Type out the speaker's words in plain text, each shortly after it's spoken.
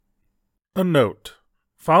A note.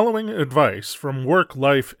 Following advice from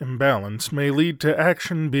work-life imbalance may lead to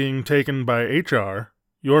action being taken by HR,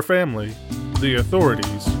 your family, the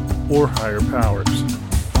authorities, or higher powers.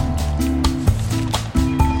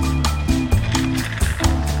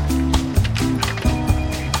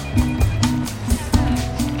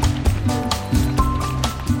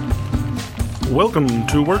 Welcome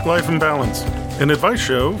to Work-Life Imbalance, an advice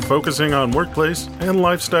show focusing on workplace and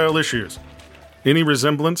lifestyle issues. Any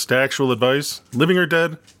resemblance to actual advice, living or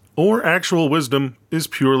dead, or actual wisdom is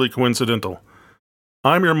purely coincidental.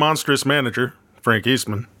 I'm your monstrous manager, Frank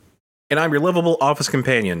Eastman. And I'm your livable office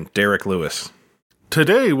companion, Derek Lewis.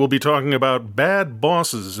 Today we'll be talking about bad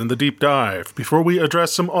bosses in the deep dive before we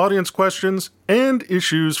address some audience questions and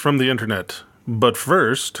issues from the internet. But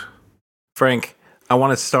first... Frank, I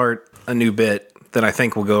want to start a new bit that I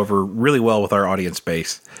think will go over really well with our audience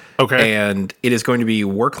base. Okay. And it is going to be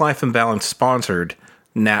Work-Life Imbalance sponsored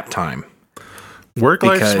nap time.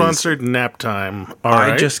 Work-life sponsored nap time. All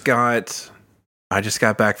right. I just got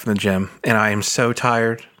back from the gym and I am so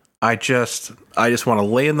tired. I just want to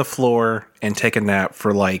lay in the floor and take a nap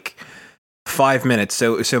for like 5 minutes.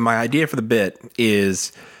 So my idea for the bit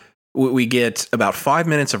is we get about 5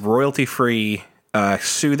 minutes of royalty-free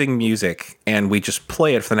soothing music and we just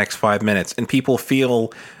play it for the next 5 minutes and people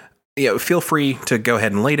feel free to go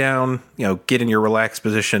ahead and lay down, get in your relaxed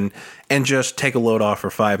position and just take a load off for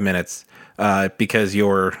 5 minutes, because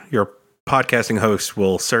your podcasting host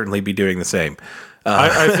will certainly be doing the same.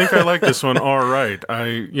 I think I like this one. All right.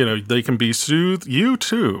 They can be soothed. You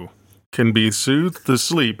too can be soothed to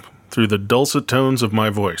sleep through the dulcet tones of my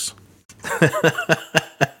voice.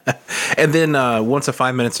 And then once the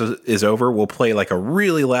 5 minutes is over, we'll play like a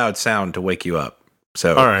really loud sound to wake you up.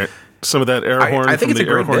 So, all right. Some of that air horn I think from it's the a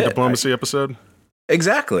air great horn bit. diplomacy episode.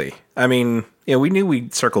 Exactly. I mean, we knew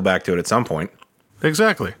we'd circle back to it at some point.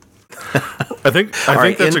 Exactly. I think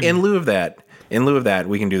that's in lieu of that,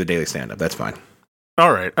 we can do the daily stand-up. That's fine.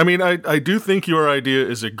 All right. I mean, I do think your idea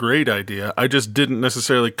is a great idea. I just didn't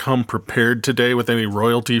necessarily come prepared today with any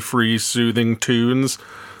royalty-free soothing tunes.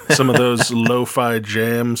 Some of those lo-fi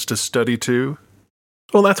jams to study to.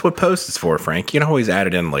 Well, that's what post is for, Frank. You can always add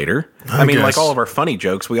it in later. I mean, like all of our funny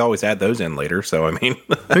jokes, we always add those in later. So, I mean...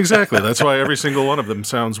 Exactly. That's why every single one of them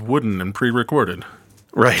sounds wooden and pre-recorded.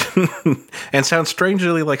 Right. And sounds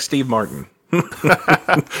strangely like Steve Martin.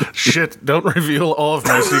 Shit, don't reveal all of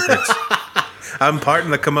my secrets. I'm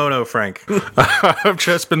parting the kimono, Frank. I've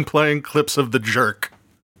just been playing clips of The Jerk.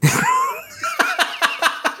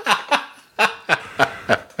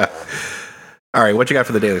 All right, what you got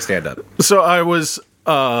for the daily stand-up? So I was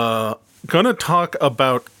going to talk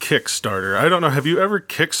about Kickstarter. I don't know, have you ever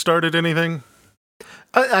Kickstarted anything?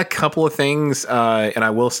 A couple of things, and I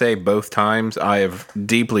will say both times I have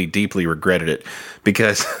deeply, deeply regretted it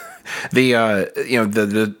because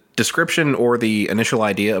the description or the initial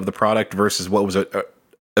idea of the product versus what was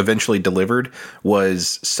eventually delivered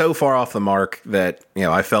was so far off the mark that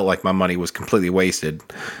I felt like my money was completely wasted.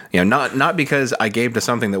 Not because I gave to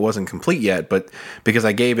something that wasn't complete yet, but because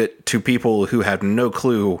I gave it to people who had no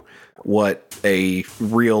clue what a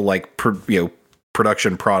real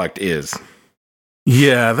production product is.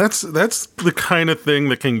 Yeah, that's the kind of thing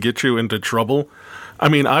that can get you into trouble. I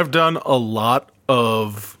mean, I've done a lot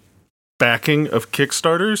of backing of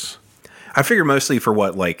Kickstarters. I figure mostly for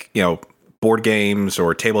what, board games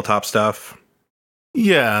or tabletop stuff.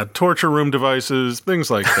 Yeah, torture room devices, things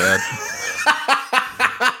like that.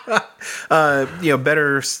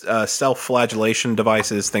 Better self-flagellation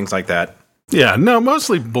devices, things like that. Yeah, no,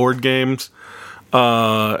 mostly board games.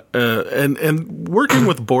 And working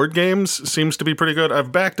with board games seems to be pretty good.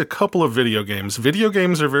 I've backed a couple of video games. Video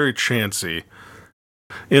games are very chancy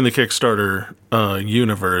in the Kickstarter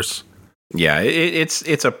universe. Yeah,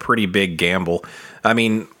 it's a pretty big gamble. I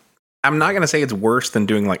mean, I'm not going to say it's worse than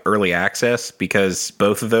doing early access because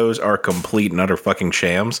both of those are complete and utter fucking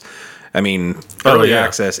shams. I mean, early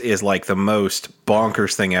access is the most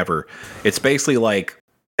bonkers thing ever. It's basically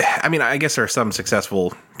I guess there are some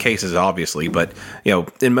successful cases, obviously, but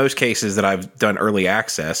in most cases that I've done early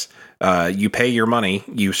access, you pay your money,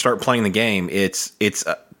 you start playing the game. It's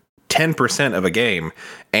 10% of a game,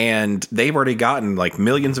 and they've already gotten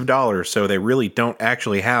millions of dollars, so they really don't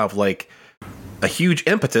actually have a huge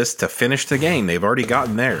impetus to finish the game. They've already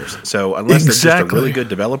gotten theirs. So unless they're just a really good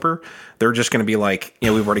developer, they're just going to be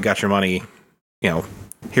we've already got your money.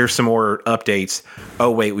 Here's some more updates. Oh,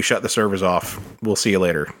 wait, we shut the servers off. We'll see you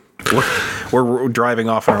later. We're driving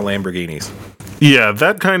off in our Lamborghinis. Yeah,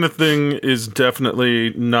 that kind of thing is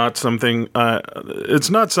definitely not something. It's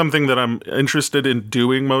not something that I'm interested in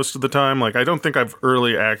doing most of the time. Like, I don't think I've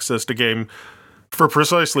early accessed a game for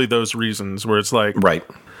precisely those reasons, where it's like, Right.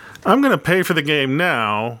 I'm going to pay for the game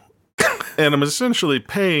now, and I'm essentially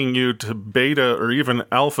paying you to beta or even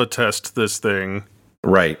alpha test this thing.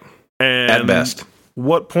 Right. And At best.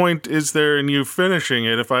 what point is there in you finishing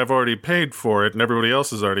it if I've already paid for it and everybody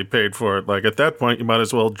else has already paid for it? Like, at that point, you might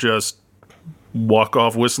as well just walk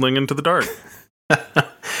off whistling into the dark.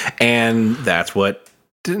 And that's what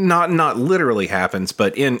not literally happens,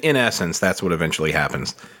 but in essence, that's what eventually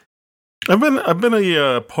happens. I've been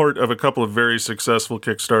a part of a couple of very successful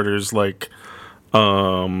Kickstarters, like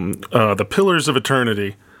the Pillars of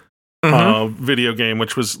Eternity video game,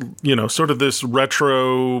 which was, you know, sort of this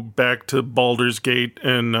retro back to Baldur's Gate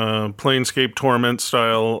and Planescape Torment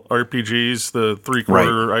style RPGs, the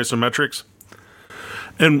 3/4 isometrics.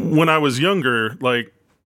 And when I was younger, like,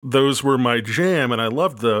 those were my jam, and I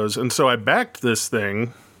loved those. And so I backed this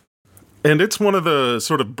thing, and it's one of the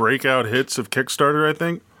sort of breakout hits of Kickstarter, I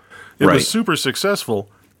think. It was super successful,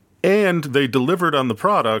 and they delivered on the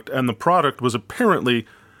product, and the product was apparently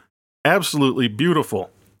absolutely beautiful.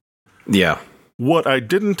 Yeah. What I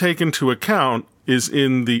didn't take into account is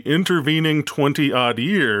in the intervening 20-odd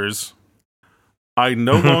years, I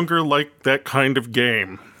no longer like that kind of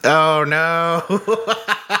game. Oh, no.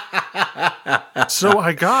 So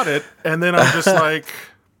I got it, and then I'm just like,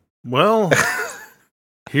 well,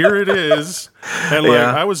 here it is. And like,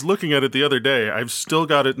 I was looking at it the other day. I've still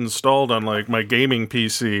got it installed on like my gaming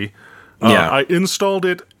PC. I installed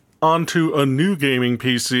it onto a new gaming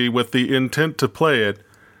PC with the intent to play it.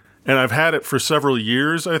 And I've had it for several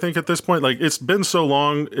years, I think, at this point. Like, it's been so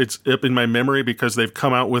long, it's up in my memory because they've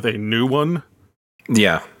come out with a new one.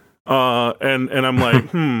 Yeah. And I'm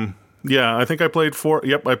like, yeah, I think I played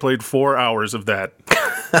 4 hours of that.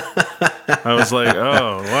 I was like,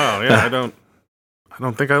 oh, wow, yeah, I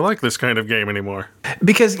don't think I like this kind of game anymore.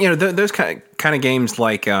 Because, you know, those kind of games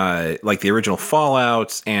like the original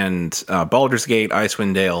Fallouts and Baldur's Gate,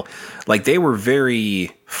 Icewind Dale, like, they were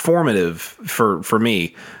very formative for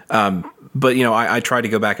me. But, you know, I tried to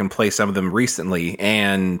go back and play some of them recently,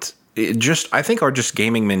 and I think our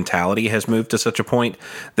gaming mentality has moved to such a point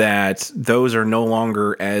that those are no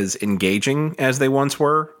longer as engaging as they once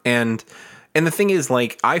were. And the thing is,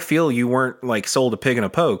 like, I feel you weren't like sold a pig in a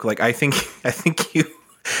poke. Like, I think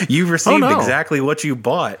you received exactly what you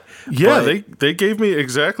bought. Yeah, they gave me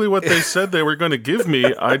exactly what they said they were going to give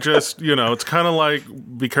me. I just, you know, it's kind of like,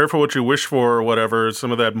 be careful what you wish for or whatever.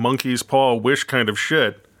 Some of that monkey's paw wish kind of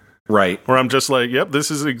shit. Right. Where I'm just like, yep,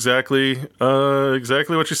 this is exactly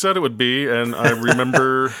what you said it would be. And I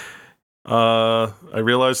remember, I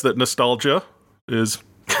realized that nostalgia is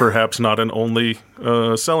perhaps not an only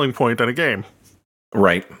selling point in a game.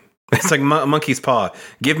 Right. It's like monkey's paw.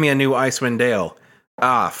 Give me a new Icewind Dale.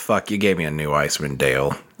 Ah, fuck, you gave me a new Icewind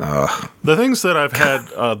Dale. The things that I've had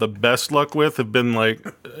the best luck with have been like,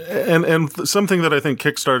 and something that I think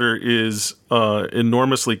Kickstarter is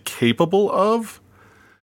enormously capable of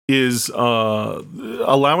is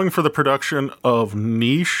allowing for the production of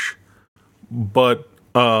niche, but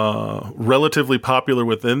relatively popular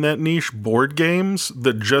within that niche board games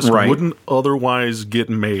that just wouldn't otherwise get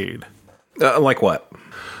made. Like what?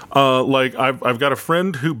 Like I've got a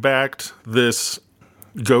friend who backed this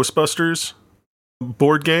Ghostbusters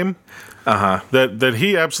board game that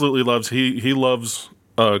he absolutely loves. He loves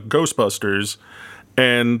Ghostbusters,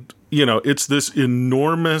 and you know, it's this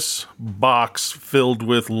enormous box filled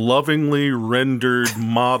with lovingly rendered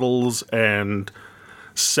models and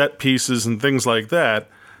set pieces and things like that.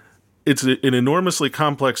 It's an enormously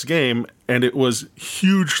complex game, and it was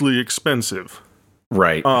hugely expensive.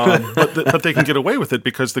 Right. But they can get away with it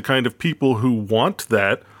because the kind of people who want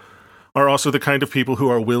that are also the kind of people who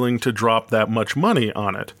are willing to drop that much money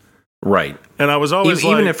on it. Right. And I was always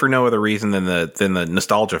even if for no other reason than the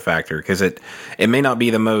nostalgia factor, because it may not be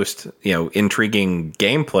the most, you know, intriguing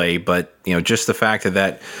gameplay, but, you know, just the fact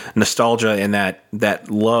that nostalgia and that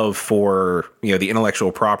love for, you know, the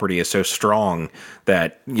intellectual property is so strong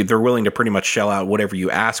that they're willing to pretty much shell out whatever you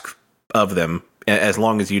ask of them, as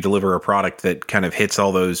long as you deliver a product that kind of hits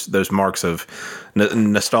all those marks of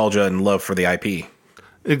nostalgia and love for the IP.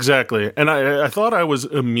 Exactly. And I thought I was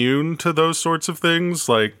immune to those sorts of things.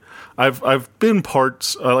 Like, I've been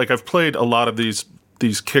parts, like, I've played a lot of these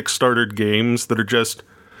Kickstartered games that are just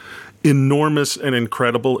enormous and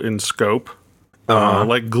incredible in scope.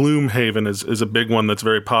 Like Gloomhaven is a big one that's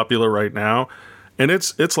very popular right now. And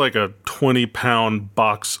it's like a 20-pound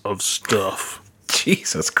box of stuff.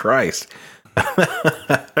 Jesus Christ.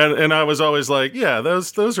 and I was always like, yeah,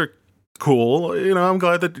 those are cool. You know, I'm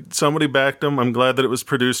glad that somebody backed them. I'm glad that it was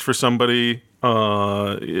produced for somebody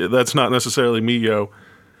that's not necessarily me, yo.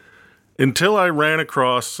 Until I ran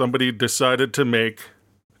across somebody decided to make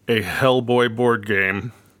a Hellboy board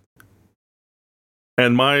game.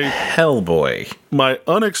 And my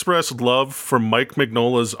unexpressed love for Mike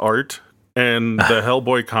Mignola's art and the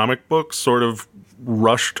Hellboy comic book sort of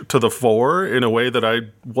rushed to the fore in a way that I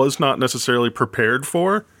was not necessarily prepared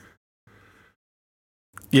for.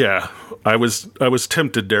 Yeah, I was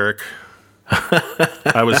tempted, Derek.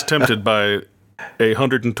 I was tempted by a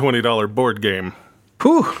 $120 board game.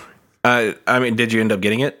 Whew. I mean, did you end up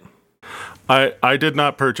getting it? I did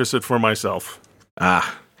not purchase it for myself.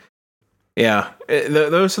 Yeah,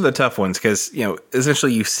 those are the tough ones because, you know,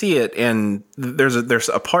 essentially you see it and there's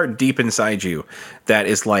a part deep inside you that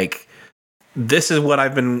is like, this is what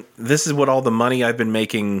all the money I've been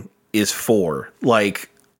making is for. Like,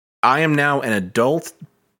 I am now an adult.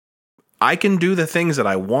 I can do the things that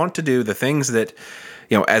I want to do, the things that,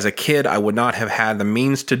 you know, as a kid I would not have had the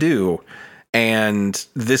means to do. And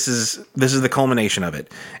this is the culmination of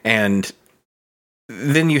it. And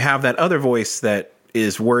then you have that other voice that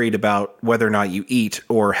is worried about whether or not you eat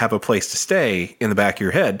or have a place to stay in the back of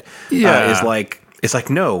your head. Yeah. It's like,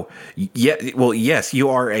 no, yes, you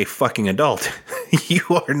are a fucking adult. You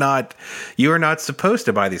are not supposed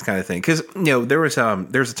to buy these kind of things. Cause you know, there's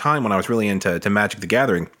a time when I was really into Magic the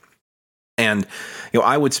Gathering and, you know,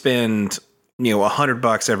 I would spend, you know,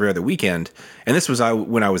 $100 every other weekend. And this was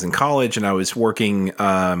when I was in college and I was working,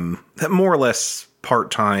 more or less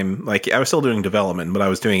part-time. Like I was still doing development, but I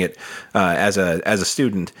was doing it, as a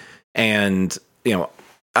student. And, you know,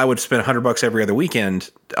 I would spend $100 every other weekend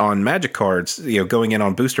on Magic cards, you know, going in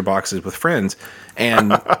on booster boxes with friends.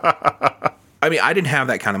 And I mean, I didn't have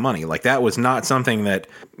that kind of money. Like that was not something that,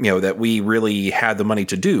 you know, that we really had the money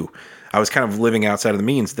to do. I was kind of living outside of the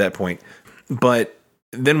means at that point. But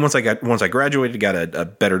then once I graduated, got a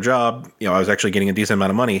better job, you know, I was actually getting a decent amount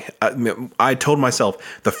of money. I told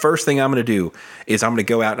myself the first thing I'm going to do is I'm going to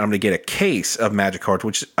go out and I'm going to get a case of Magic cards,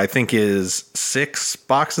 which I think is 6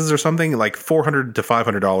 boxes or something, like $400 to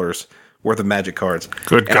 $500 worth of Magic cards.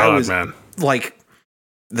 Good and God, man. Like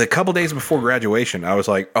the couple days before graduation, I was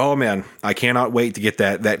like, oh man, I cannot wait to get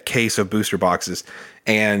that case of booster boxes.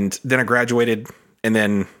 And then I graduated and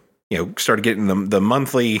then, you know, started getting the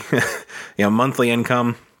monthly, monthly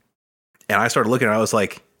income. And I started looking at it, I was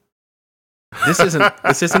like, this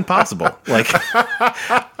isn't possible. Like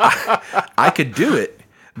I could do it,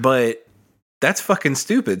 but that's fucking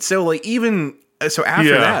stupid. So like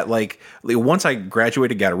after that, like once I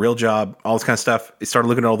graduated, got a real job, all this kind of stuff, started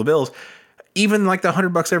looking at all the bills, even like the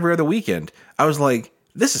 $100 every other weekend, I was like,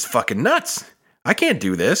 this is fucking nuts. I can't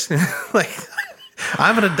do this. Like,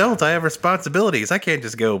 I'm an adult. I have responsibilities. I can't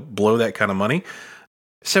just go blow that kind of money.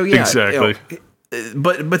 So yeah, exactly. You know,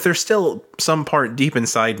 but there's still some part deep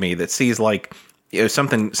inside me that sees like, you know,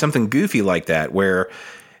 something goofy like that where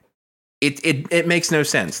it makes no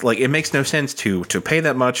sense. Like it makes no sense to pay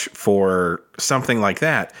that much for something like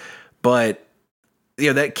that. But you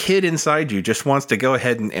know, that kid inside you just wants to go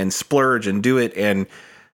ahead and splurge and do it. And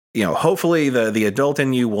you know, hopefully the adult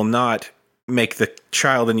in you will not make the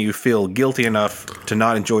child in you feel guilty enough to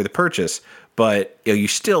not enjoy the purchase, but you know, you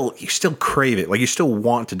still crave it. Like you still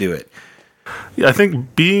want to do it. Yeah, I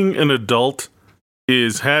think being an adult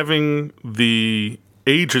is having the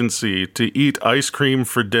agency to eat ice cream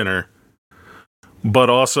for dinner, but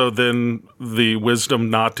also then the wisdom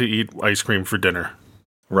not to eat ice cream for dinner.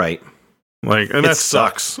 Right. Like, and that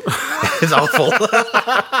sucks. It's awful.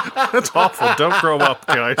 That's awful. Don't grow up,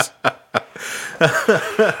 guys.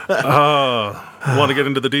 Want to get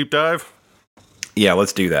into the deep dive? Yeah,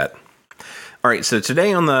 let's do that. All right, so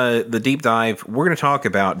today on the deep dive, we're going to talk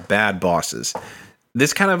about bad bosses.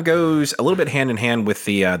 This kind of goes a little bit hand in hand with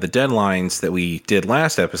the deadlines that we did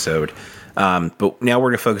last episode, but now we're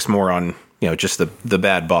going to focus more on, you know, just the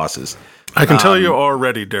bad bosses. I can tell you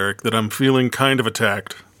already, Derek, that I'm feeling kind of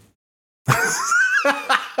attacked.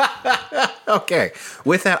 Okay.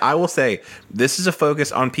 With that, I will say this is a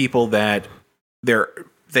focus on people that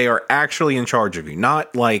they are actually in charge of you,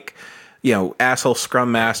 not like, you know, asshole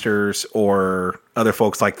scrum masters or other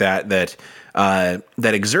folks like that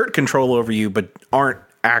exert control over you, but aren't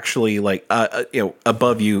actually like, you know,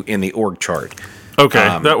 above you in the org chart.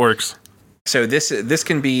 Okay. That works. So this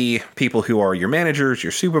can be people who are your managers,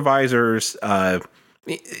 your supervisors,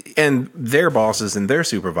 and their bosses and their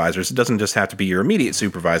supervisors. It doesn't just have to be your immediate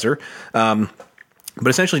supervisor, but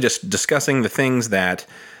essentially just discussing the things that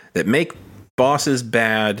make bosses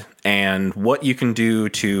bad and what you can do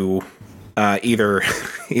to either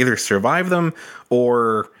survive them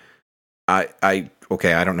or I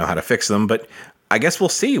don't know how to fix them, but I guess we'll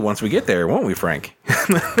see once we get there, won't we, Frank?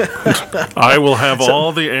 I will have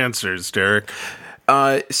all the answers, Derek.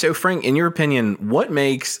 So Frank, in your opinion, what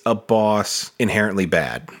makes a boss inherently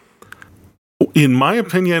bad? In my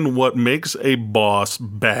opinion, what makes a boss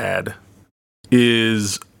bad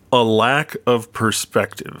is a lack of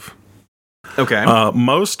perspective. Okay.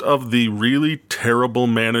 Most of the really terrible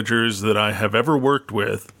managers that I have ever worked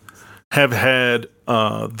with have had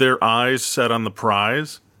their eyes set on the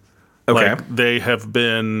prize. Okay. Like they have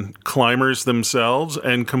been climbers themselves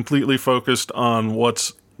and completely focused on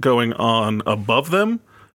what's going on above them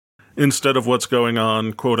instead of what's going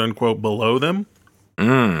on, quote unquote, below them.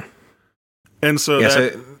 And so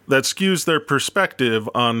that skews their perspective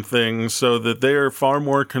on things so that they are far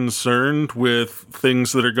more concerned with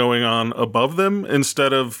things that are going on above them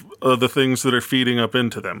instead of the things that are feeding up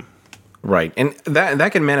into them. Right. And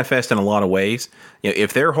that can manifest in a lot of ways.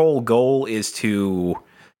 If their whole goal is to,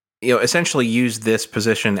 essentially use this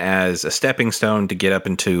position as a stepping stone to get up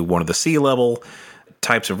into one of the C-level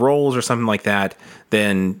types of roles or something like that,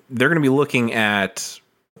 then they're going to be looking at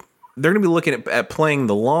playing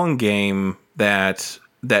the long game that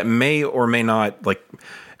may or may not, like,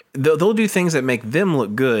 they'll do things that make them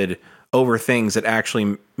look good over things that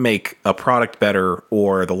actually make a product better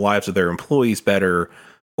or the lives of their employees better,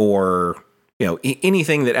 or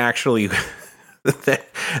anything that actually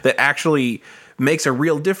that actually makes a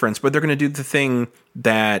real difference. But they're going to do the thing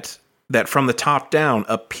that from the top down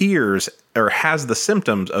appears or has the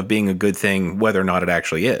symptoms of being a good thing, whether or not it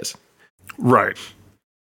actually is. Right.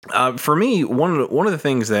 For me, one of the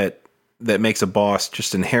things that makes a boss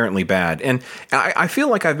just inherently bad, and I feel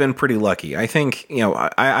like I've been pretty lucky. I think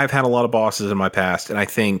I've had a lot of bosses in my past, and I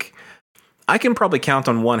think I can probably count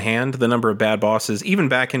on one hand the number of bad bosses, even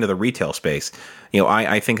back into the retail space.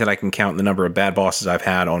 I think that I can count the number of bad bosses I've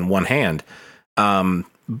had on one hand.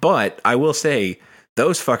 But I will say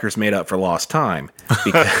those fuckers made up for lost time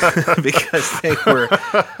because they were.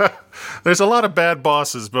 There's a lot of bad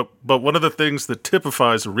bosses, but one of the things that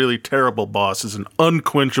typifies a really terrible boss is an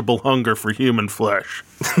unquenchable hunger for human flesh.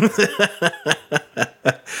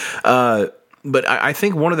 But I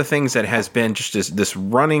think one of the things that has been just this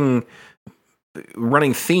running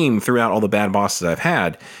theme throughout all the bad bosses I've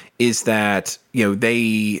had is that you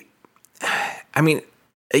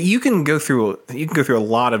can go through a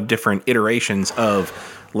lot of different iterations of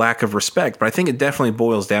lack of respect, but I think it definitely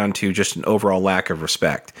boils down to just an overall lack of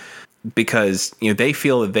respect, because they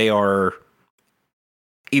feel that they are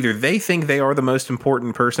either they think they are the most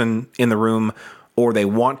important person in the room, or they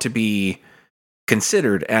want to be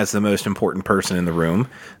considered as the most important person in the room.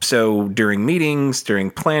 So during meetings, during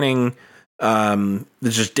planning,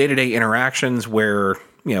 there's just day-to-day interactions where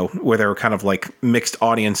there are kind of like mixed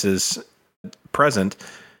audiences present.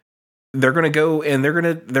 They're going to go and they're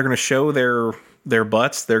going to show their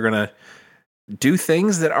butts. They're going to do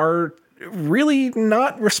things that are really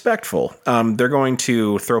not respectful. They're going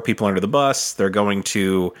to throw people under the bus. They're going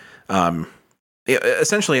to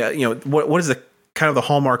essentially, what is the kind of the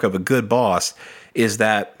hallmark of a good boss is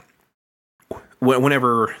that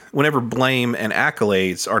whenever blame and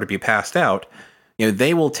accolades are to be passed out,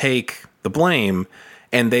 they will take the blame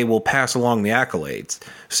and they will pass along the accolades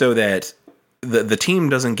so that the team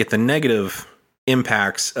doesn't get the negative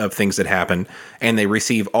impacts of things that happen, and they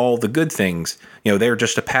receive all the good things. They're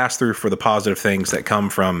just a pass through for the positive things that come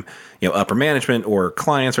from upper management or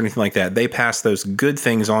clients or anything like that. They pass those good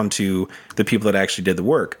things on to the people that actually did the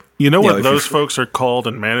work. You know what those folks are called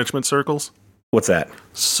in management circles? What's that?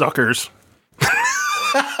 Suckers.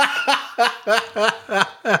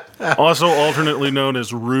 Also alternately known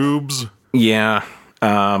as rubes. Yeah.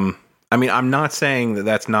 I'm not saying that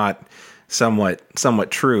that's not somewhat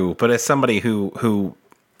true, but as somebody who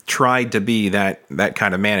tried to be that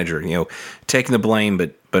kind of manager, taking the blame,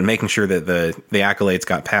 but making sure that the accolades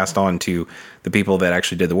got passed on to the people that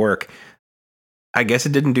actually did the work, I guess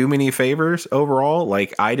it didn't do me any favors overall.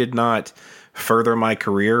 Like, I did not further my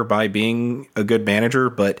career by being a good manager,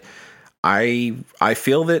 but I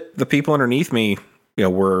feel that the people underneath me,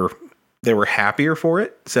 were happier for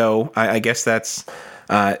it. So I guess that's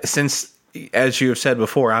since, as you have said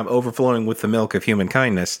before, I'm overflowing with the milk of human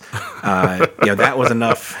kindness. That was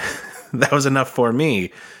enough. That was enough for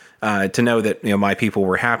me to know that my people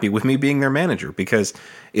were happy with me being their manager. Because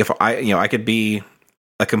if I could be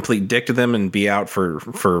a complete dick to them and be out for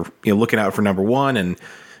looking out for number one and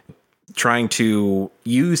trying to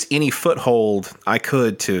use any foothold I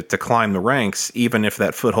could to climb the ranks, even if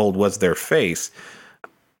that foothold was their face.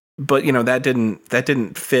 But that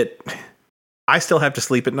didn't fit. I still have to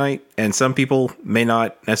sleep at night, and some people may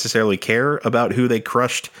not necessarily care about who they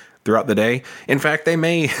crushed throughout the day. In fact, they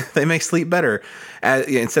may sleep better.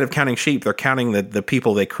 Instead of counting sheep, they're counting the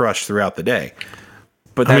people they crushed throughout the day.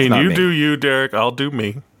 but that's not you me. do you, Derek. I'll do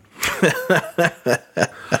me.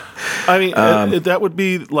 That would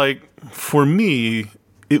be like, for me,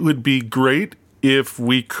 it would be great if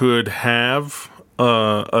we could have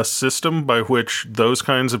a system by which those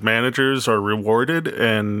kinds of managers are rewarded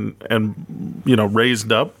and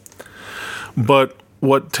raised up. But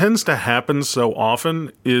what tends to happen so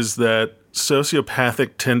often is that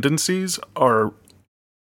sociopathic tendencies are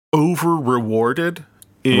over rewarded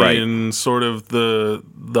in sort of the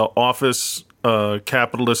office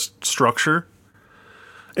capitalist structure.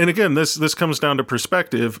 And again, this comes down to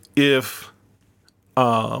perspective. If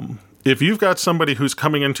you've got somebody who's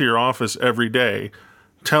coming into your office every day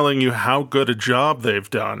telling you how good a job they've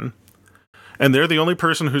done, and they're the only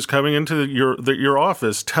person who's coming into your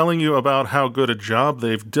office telling you about how good a job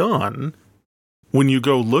they've done, when you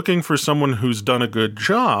go looking for someone who's done a good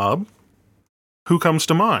job, who comes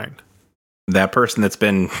to mind? That person that's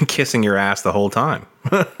been kissing your ass the whole time.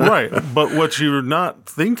 Right. But what you're not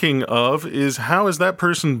thinking of is, how has that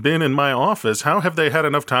person been in my office? How have they had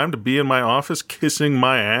enough time to be in my office kissing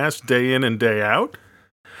my ass day in and day out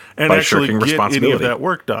and by actually shirking get any of that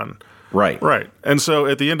work done? Right. Right. And so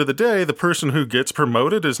at the end of the day, the person who gets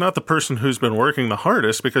promoted is not the person who's been working the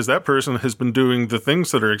hardest, because that person has been doing the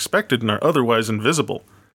things that are expected and are otherwise invisible.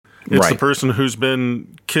 It's the person who's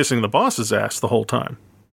been kissing the boss's ass the whole time.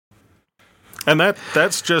 And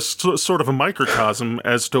that's just sort of a microcosm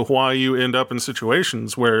as to why you end up in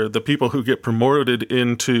situations where the people who get promoted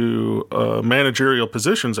into managerial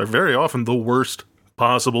positions are very often the worst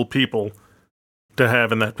possible people to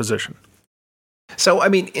have in that position. So, I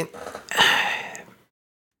mean,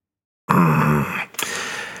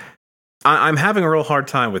 I'm having a real hard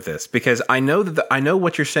time with this, because I know that I know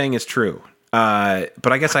what you're saying is true, but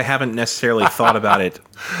I guess I haven't necessarily thought about it.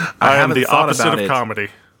 I am the opposite of comedy.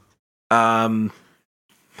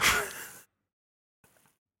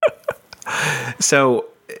 So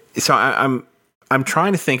I'm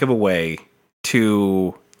trying to think of a way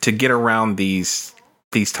to get around these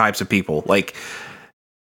types of people. Like,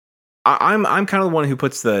 I'm kind of the one who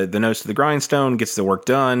puts the nose to the grindstone, gets the work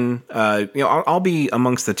done. I'll be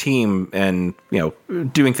amongst the team and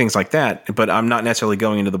doing things like that, but I'm not necessarily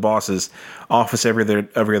going into the boss's office every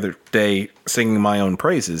other day singing my own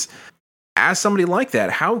praises. As somebody like that,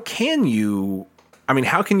 how can you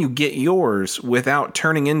get yours without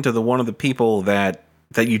turning into one of the people that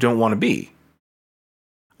you don't want to be?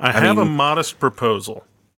 I have a modest proposal.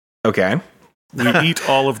 Okay. We eat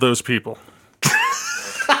all of those people.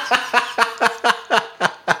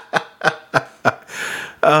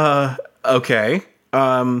 Okay.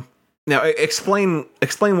 Now explain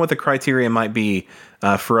what the criteria might be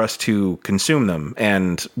for us to consume them,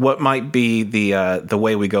 and what might be the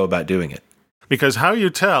way we go about doing it. Because how you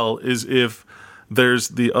tell is if there's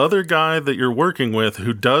the other guy that you're working with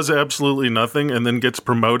who does absolutely nothing and then gets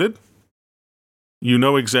promoted, you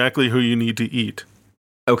know exactly who you need to eat.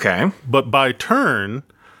 Okay. But by turn,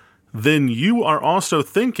 then you are also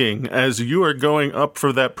thinking, as you are going up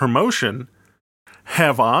for that promotion,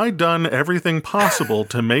 have I done everything possible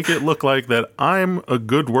to make it look like that I'm a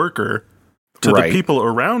good worker to the people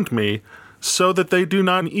around me so that they do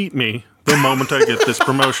not eat me the moment I get this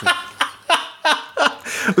promotion?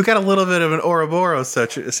 We got a little bit of an Ouroboros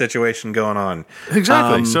situation going on.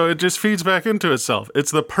 Exactly. So it just feeds back into itself.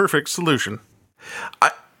 It's the perfect solution.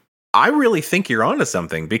 I really think you're onto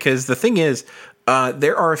something, because the thing is,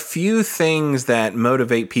 there are a few things that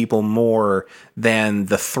motivate people more than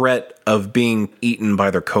the threat of being eaten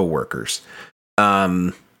by their coworkers.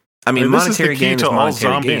 Monetary gain is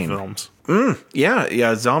monetary gain. Films.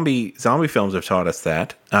 Yeah. Zombie films have taught us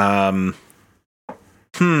that.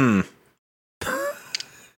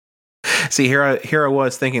 See, here I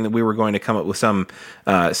was thinking that we were going to come up with some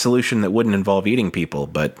solution that wouldn't involve eating people,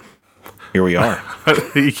 but here we are.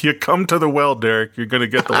 You come to the well, Derek. You're going to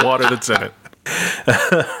get the water that's in it.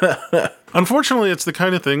 Unfortunately, it's the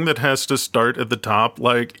kind of thing that has to start at the top.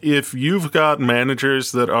 Like, if you've got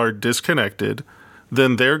managers that are disconnected,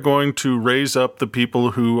 then they're going to raise up the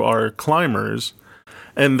people who are climbers.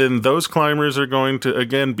 And then those climbers are going to,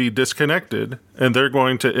 again, be disconnected, and they're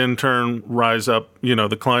going to, in turn, rise up,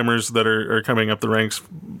 the climbers that are coming up the ranks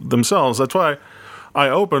themselves. That's why I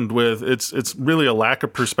opened with it's really a lack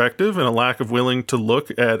of perspective and a lack of willing to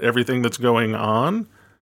look at everything that's going on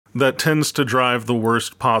that tends to drive the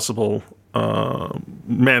worst possible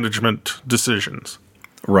management decisions.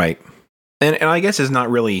 Right. And I guess it's not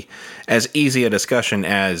really as easy a discussion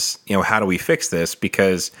as, how do we fix this?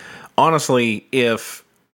 Because honestly, if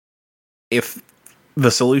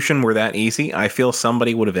the solution were that easy, I feel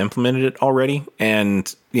somebody would have implemented it already,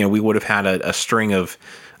 and we would have had a string of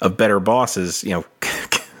better bosses,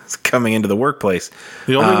 coming into the workplace.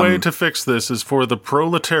 The only way to fix this is for the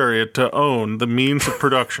proletariat to own the means of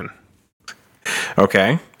production.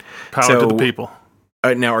 Okay. Power to the people.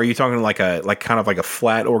 Now, are you talking like kind of like a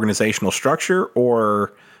flat organizational structure,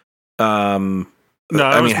 or? No,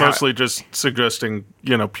 I was mostly just suggesting,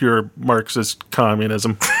 pure Marxist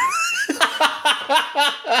communism.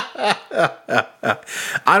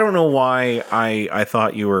 I don't know why I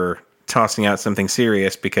thought you were tossing out something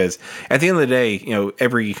serious, because at the end of the day,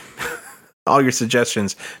 all your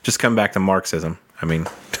suggestions just come back to Marxism. I mean,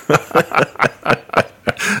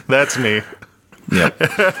 that's me. Yeah.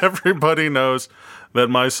 Everybody knows that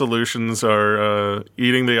my solutions are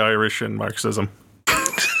eating the Irish and Marxism.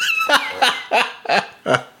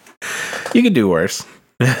 You could do worse.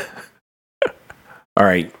 All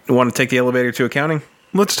right. You want to take the elevator to accounting?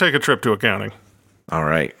 Let's take a trip to accounting. All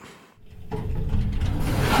right.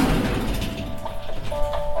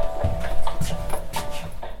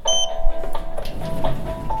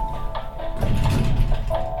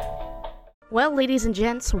 Well, ladies and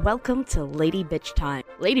gents, welcome to Lady Bitch Time.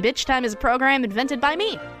 Lady Bitch Time is a program invented by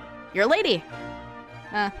me, your lady.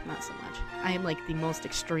 Not so much. I am like the most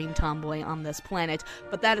extreme tomboy on this planet,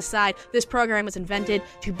 but that aside, this program was invented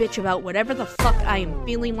to bitch about whatever the fuck I am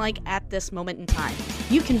feeling like at this moment in time.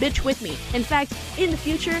 You can bitch with me. In fact, in the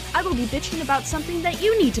future, I will be bitching about something that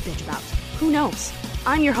you need to bitch about. Who knows?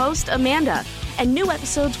 I'm your host, Amanda, and new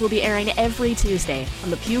episodes will be airing every Tuesday on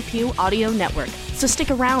the Pew Pew Audio Network. So stick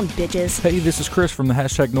around, bitches. Hey, this is Chris from the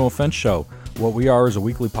 #NoOffense Show. What we are is a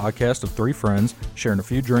weekly podcast of three friends sharing a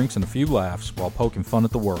few drinks and a few laughs while poking fun at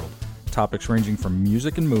the world. Topics ranging from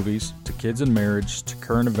music and movies, to kids and marriage, to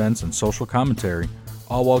current events and social commentary,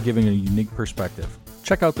 all while giving a unique perspective.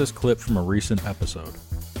 Check out this clip from a recent episode.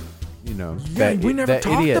 We never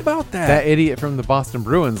talked about that. That idiot from the Boston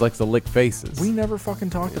Bruins likes to lick faces. We never fucking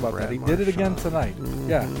talked about that. He did it again tonight.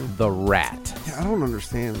 Yeah. The rat. Yeah, I don't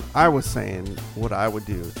understand. I was saying what I would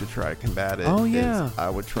do to try to combat it. Oh, yeah. I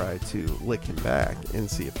would try to lick him back and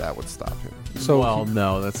see if that would stop him. So,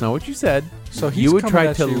 no, that's not what you said. So he's you would coming try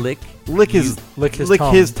at to you- Lick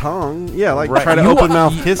his tongue. Yeah, like Right. try to You open want-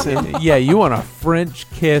 mouth kiss him. Yeah, you want to French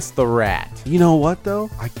kiss the rat. You know what, though?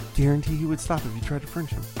 I guarantee he would stop if you tried to French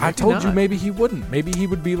him. I told you not. maybe he wouldn't. Maybe he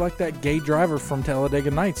would be like that gay driver from Talladega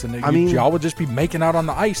Nights, and y'all would just be making out on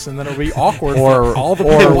the ice, and then it would be awkward for all the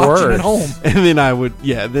people watching worse. at home. And then I would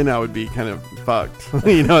be kind of fucked. At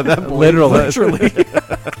that point. Literally.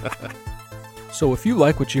 So if you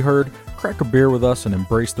like what you heard, crack a beer with us and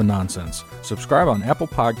embrace the nonsense. Subscribe on Apple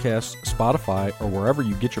Podcasts, Spotify, or wherever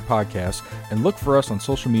you get your podcasts, and look for us on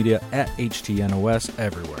social media at HTNOS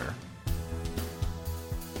everywhere.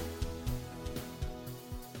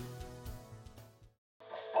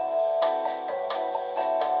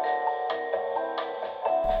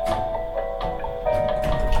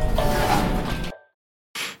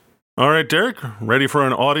 All right, Derek, ready for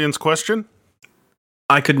an audience question?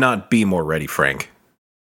 I could not be more ready, Frank.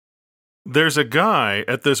 There's a guy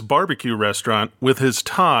at this barbecue restaurant with his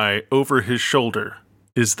tie over his shoulder.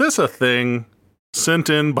 Is this a thing? Sent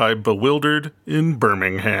in by Bewildered in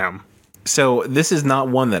Birmingham. So this is not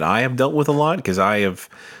one that I have dealt with a lot, because I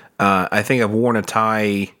think I've worn a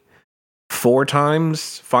tie 5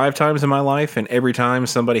 times in my life, and every time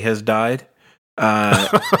somebody has died.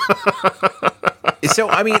 So,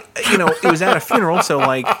 I mean, it was at a funeral, so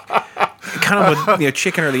like, kind of a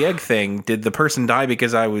chicken or the egg thing. Did the person die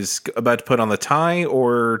because I was about to put on the tie,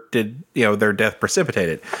 or did their death precipitate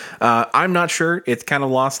it? I'm not sure. It's kind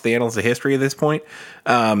of lost the annals of history at this point.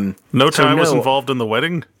 No tie was involved in the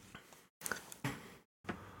wedding?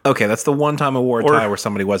 Okay, that's the one time I wore a tie where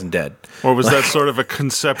somebody wasn't dead. Or was that sort of a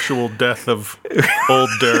conceptual death of old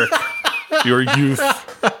Derek, your youth?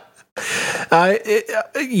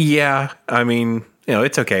 Yeah, I mean,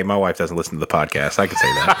 it's okay. My wife doesn't listen to the podcast. I can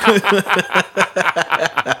say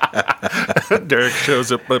that. Derek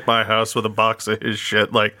shows up at my house with a box of his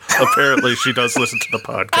shit. Like, apparently she does listen to the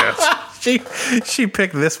podcast. She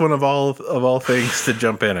picked this one of all things to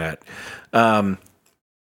jump in at. No,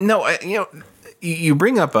 you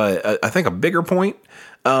bring up I think a bigger point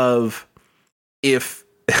of if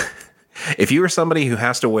you are somebody who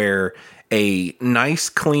has to wear a nice,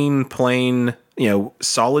 clean, plain,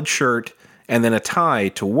 solid shirt and then a tie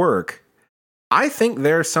to work, I think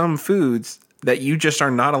there are some foods that you just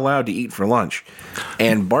are not allowed to eat for lunch.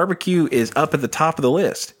 And barbecue is up at the top of the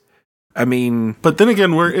list. I mean... But then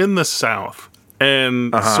again, we're in the South,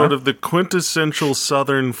 and sort of the quintessential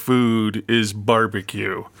Southern food is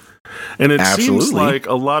barbecue. And it seems like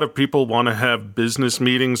a lot of people want to have business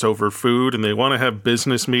meetings over food, and they want to have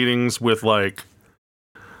business meetings with, like,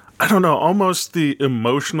 I don't know, almost the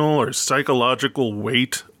emotional or psychological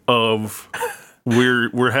weight of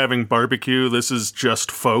we're having barbecue. This is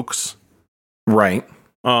just folks. Right.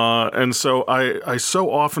 And so I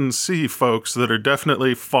so often see folks that are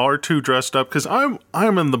definitely far too dressed up, because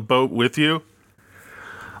I'm in the boat with you.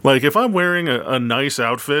 Like, if I'm wearing a nice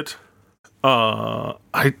outfit, I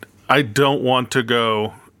don't want to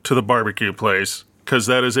go to the barbecue place, because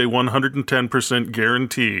that is a 110%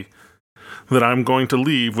 guarantee that I'm going to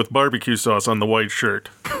leave with barbecue sauce on the white shirt.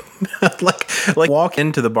 like walk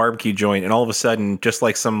into the barbecue joint and all of a sudden, just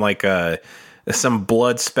like some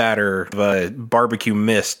blood spatter of barbecue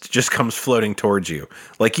mist just comes floating towards you.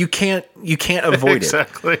 Like, you can't avoid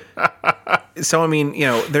exactly. it. Exactly. So, I mean,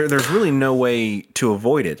 there's really no way to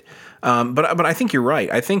avoid it. But I think you're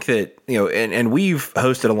right. I think that, and we've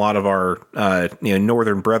hosted a lot of our,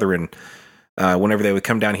 Northern brethren, whenever they would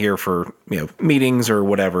come down here for, meetings or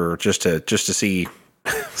whatever, just to see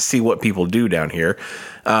what people do down here.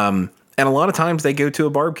 And a lot of times they go to a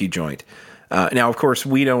barbecue joint. Now, of course,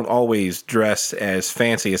 we don't always dress as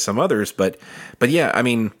fancy as some others, but yeah, I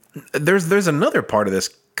mean, there's another part of this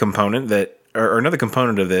component or another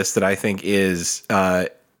component of this that I think is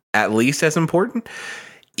at least as important.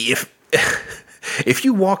 If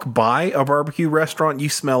you walk by a barbecue restaurant, you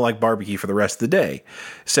smell like barbecue for the rest of the day.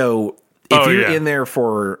 So if you're in there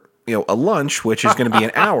for a lunch, which is going to be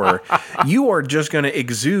an hour, you are just going to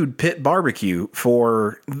exude pit barbecue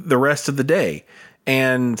for the rest of the day.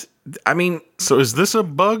 And I mean, so is this a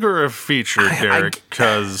bug or a feature, Derek?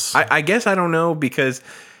 Because I guess I don't know, because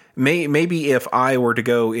maybe if I were to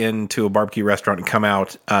go into a barbecue restaurant and come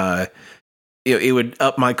out, it would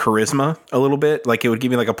up my charisma a little bit. Like, it would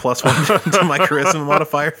give me like a +1 to my charisma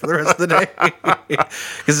modifier for the rest of the day.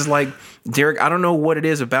 Because it's like, Derek, I don't know what it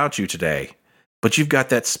is about you today, but you've got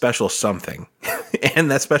that special something.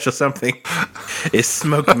 And that special something is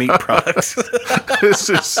smoked meat products.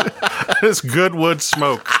 This good wood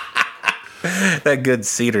smoke. That good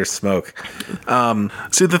cedar smoke.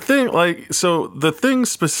 See, the thing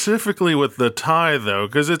specifically with the tie, though,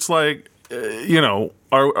 because it's like,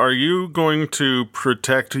 are you going to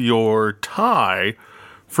protect your tie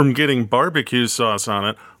from getting barbecue sauce on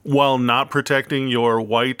it while not protecting your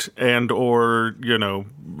white and or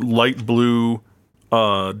light blue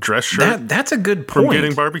dress shirt? That's a good point. From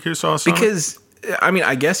getting barbecue sauce on it? Because, I mean,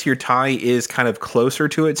 I guess your tie is kind of closer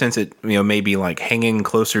to it, since it maybe like hanging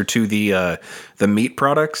closer to the meat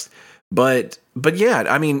products. But yeah,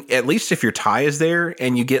 I mean, at least if your tie is there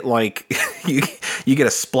and you get like you get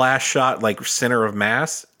a splash shot like center of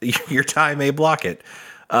mass, your tie may block it.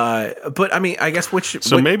 But I mean, I guess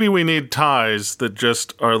maybe we need ties that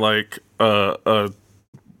just are like a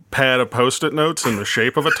pad of Post-it notes in the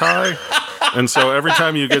shape of a tie. And so every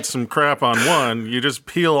time you get some crap on one, you just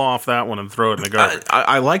peel off that one and throw it in the garbage.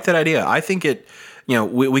 I like that idea. I think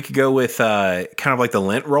we could go with kind of like the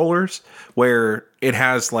lint rollers, where it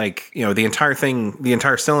has like, the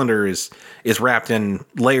entire cylinder is wrapped in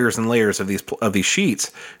layers and layers of these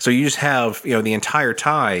sheets. So you just have, the entire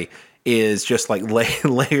tie is just like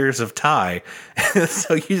layers of tie.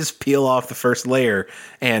 So you just peel off the first layer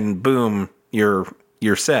and boom, you're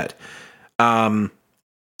set. So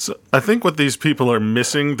I think what these people are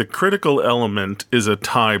missing, the critical element, is a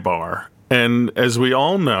tie bar. And as we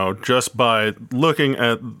all know, just by looking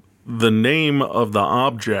at the name of the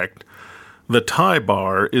object, the tie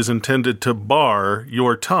bar is intended to bar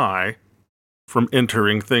your tie from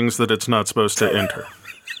entering things that it's not supposed to enter.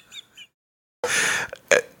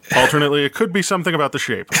 Alternately, it could be something about the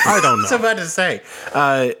shape. I don't know. I was about to say,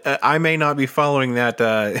 I may not be following that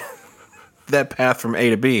that path from A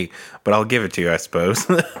to B, but I'll give it to you, I suppose.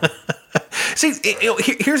 See,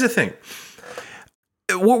 here's the thing.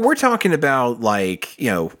 We're talking about, like,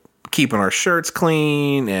 keeping our shirts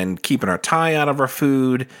clean and keeping our tie out of our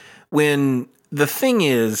food, when the thing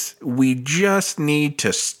is, we just need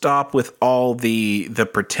to stop with all the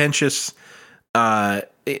pretentious,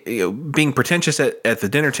 being pretentious at the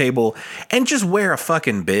dinner table, and just wear a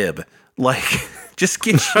fucking bib. Like, just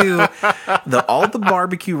get you all the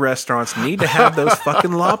barbecue restaurants need to have those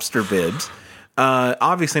fucking lobster bibs.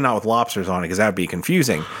 Obviously not with lobsters on it, because that'd be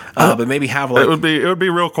confusing. But maybe have like, it would be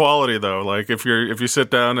real quality though. Like if you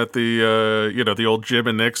sit down at the the old Jim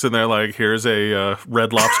and Nick's and they're like, here's a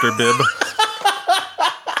Red Lobster bib.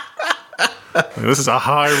 This is a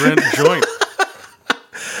high rent joint.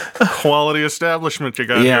 Quality establishment you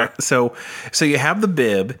got here. So you have the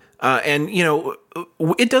bib, and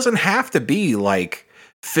it doesn't have to be like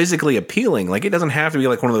physically appealing. Like, it doesn't have to be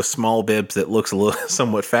like one of those small bibs that looks a little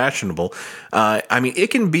somewhat fashionable. I mean,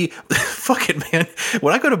 it can be fuck it, man.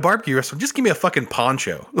 When I go to barbecue restaurant, just give me a fucking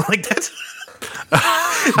poncho. Like, that's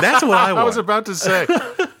what I want. I was about to say,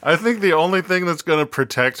 I think the only thing that's going to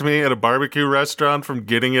protect me at a barbecue restaurant from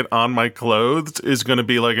getting it on my clothes is going to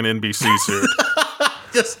be like an NBC suit.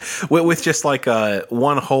 Just with just like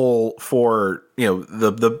one hole for, you know,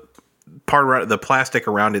 the part around the plastic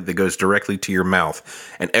around it that goes directly to your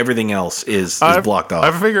mouth, and everything else is blocked off.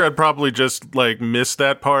 I figure I'd probably just like miss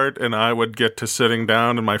that part, and I would get to sitting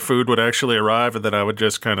down, and my food would actually arrive, and then I would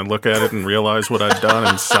just kind of look at it and realize what I'd done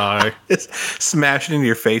and sigh. Just smash it into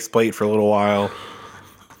your faceplate for a little while.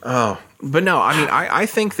 Oh, but no, I mean, I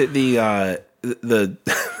think that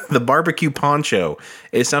the barbecue poncho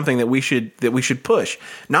is something that we should push,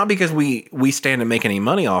 not because we stand to make any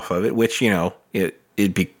money off of it, which, you know,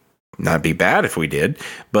 it'd be not be bad if we did,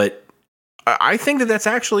 but I think that that's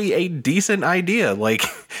actually a decent idea. Like,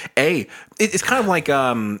 it's kind of like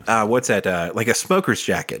what's that? Like a smoker's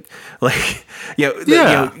jacket. Like,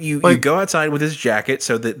 you go outside with this jacket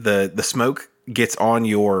so that the smoke gets on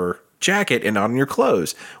your jacket and on your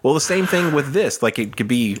clothes. Well, the same thing with this. Like, it could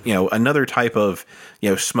be, you know, another type of, you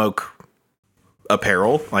know, smoke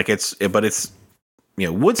apparel. Like but it's, you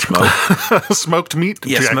know, wood smoke, smoked meat.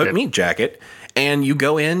 Yeah, jacket. Smoked meat jacket. And you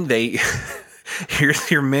go in, here's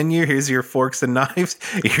your menu, here's your forks and knives,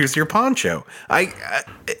 here's your poncho.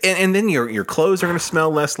 And then your clothes are going to smell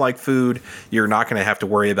less like food. You're not going to have to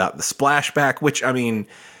worry about the splashback, which, I mean,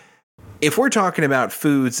 if we're talking about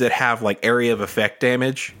foods that have like area of effect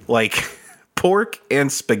damage, like pork and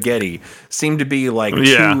spaghetti seem to be like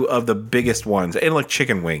two of the biggest ones, and like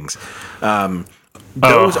chicken wings.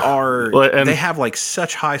 Those they have like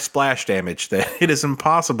such high splash damage that it is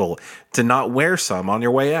impossible to not wear some on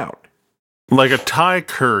your way out. Like a Thai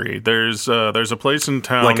curry. There's a place in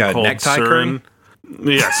town like a called necktie Surin.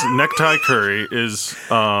 Curry? Yes, necktie curry is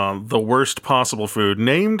the worst possible food,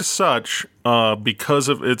 named such because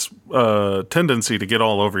of its tendency to get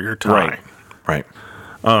all over your tie. Right.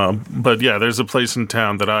 But yeah, there's a place in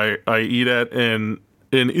town that I eat at, and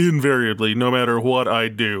invariably, no matter what I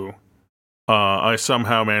do, I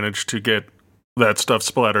somehow manage to get that stuff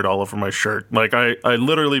splattered all over my shirt. Like, I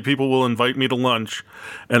literally, people will invite me to lunch,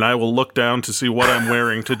 and I will look down to see what I'm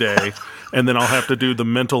wearing today, and then I'll have to do the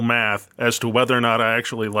mental math as to whether or not I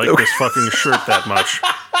actually like this fucking shirt that much.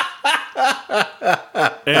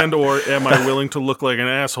 And or am I willing to look like an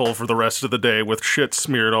asshole for the rest of the day with shit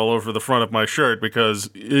smeared all over the front of my shirt, because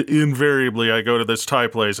invariably I go to this Thai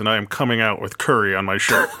place and I am coming out with curry on my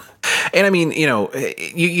shirt. And I mean, you know,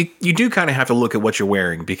 you do kind of have to look at what you're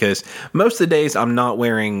wearing, because most of the days I'm not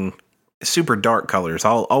wearing super dark colors.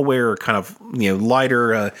 I'll wear kind of, you know,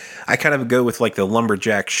 lighter. I kind of go with like the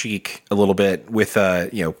lumberjack chic a little bit with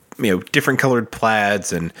you know different colored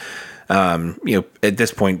plaids and you know, at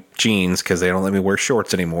this point jeans, because they don't let me wear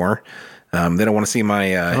shorts anymore. They don't want to see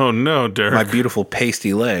my oh no, Derek, my beautiful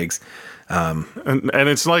pasty legs. And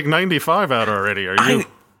it's like 95 out already.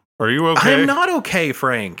 Are you okay? I'm not okay,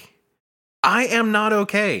 Frank. I am not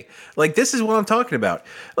okay. Like, this is what I'm talking about.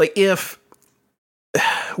 Like, if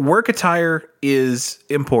work attire is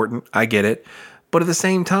important, I get it. But at the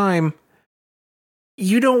same time,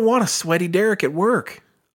 you don't want a sweaty Derek at work.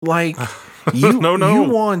 Like, you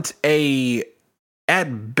want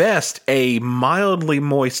at best, a mildly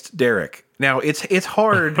moist Derek. Now, it's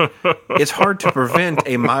hard to prevent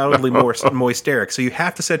a mildly moist Derek, so you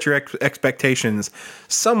have to set your expectations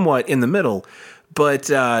somewhat in the middle. But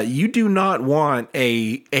you do not want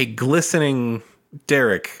a glistening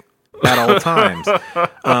Derek at all times.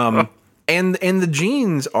 And the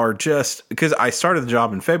jeans are just, because I started the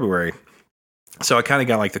job in February, so I kind of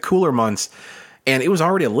got like the cooler months, and it was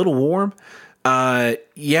already a little warm.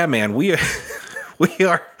 Yeah, man, we are at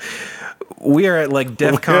like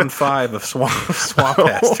DEFCON 5 of swamp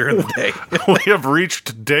ass during the day. We have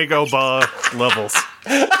reached Dagobah levels.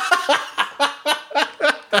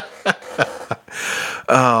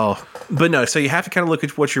 Oh, but no. So you have to kind of look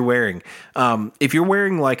at what you're wearing. If you're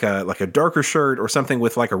wearing like a darker shirt or something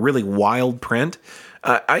with like a really wild print,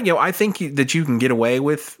 I think that you can get away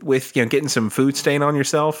with getting some food stain on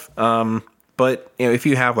yourself. But if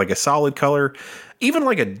you have like a solid color, even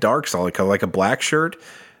like a dark solid color, like a black shirt,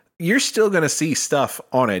 you're still going to see stuff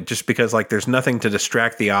on it just because like there's nothing to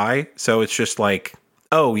distract the eye. So it's just like,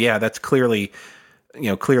 oh yeah, that's clearly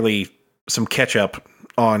some ketchup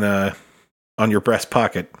on your breast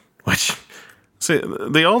pocket, which... See,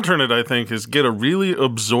 the alternate, I think, is get a really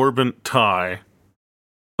absorbent tie,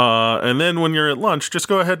 and then when you're at lunch, just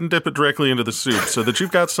go ahead and dip it directly into the soup so that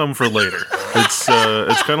you've got some for later. It's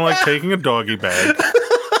kind of like taking a doggy bag.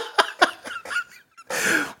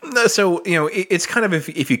 So, it's kind of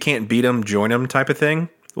if you can't beat them, join them type of thing.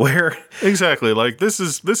 Where exactly, like this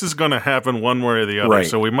is going to happen one way or the other, right.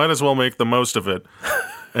 So we might as well make the most of it.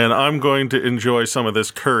 and I'm going to enjoy some of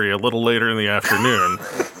this curry a little later in the afternoon.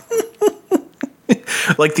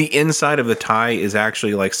 Like the inside of the tie is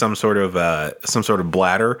actually like some sort of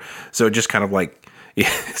bladder. So it just kind of like,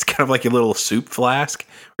 it's kind of like a little soup flask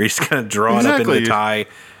where you just kind of draw it up into the tie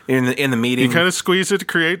in the meeting. You kind of squeeze it to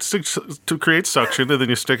create suction, and then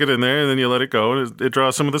you stick it in there, and then you let it go, and it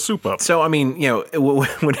draws some of the soup up. So, I mean,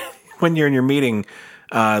 when you're in your meeting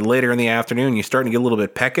later in the afternoon, you're starting to get a little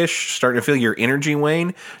bit peckish, starting to feel your energy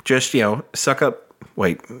wane. Just, suck up.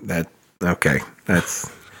 Wait,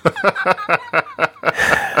 that's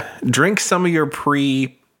drink some of your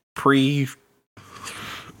pre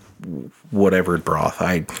whatever broth.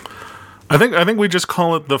 I think we just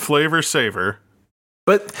call it the Flavor Saver.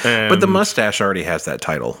 But the mustache already has that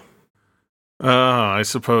title. I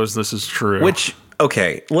suppose this is true. Which,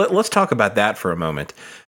 okay, let's talk about that for a moment.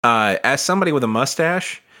 As somebody with a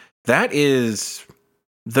mustache, that is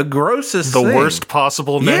the grossest thing. The worst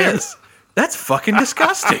possible name? Yes. That's fucking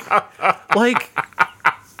disgusting. Like,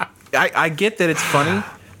 I get that it's funny,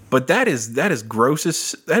 but that is gross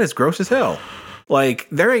as hell. Like,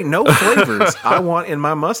 there ain't no flavors I want in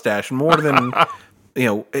my mustache more than,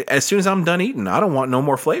 as soon as I'm done eating, I don't want no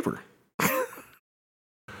more flavor.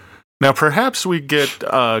 Now, perhaps we get,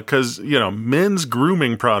 because, men's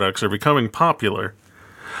grooming products are becoming popular.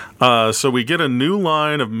 So we get a new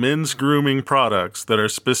line of men's grooming products that are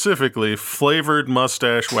specifically flavored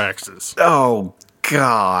mustache waxes. Oh,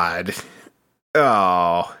 God.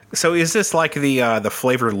 Oh. So is this like the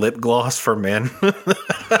flavored lip gloss for men?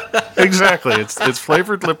 Exactly. It's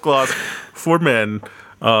flavored lip gloss for men,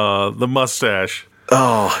 the mustache.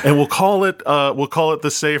 Oh. And we'll call it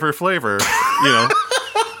the Savor Flavor,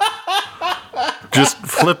 Just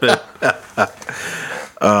flip it.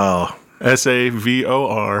 Oh.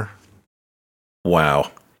 SAVOR.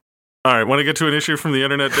 Wow. All right, want to get to an issue from the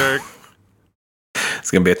internet, Derek?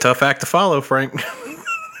 It's going to be a tough act to follow, Frank.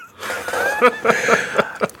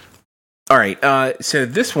 All right, so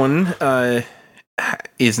this one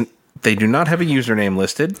is, they do not have a username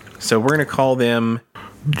listed, so we're going to call them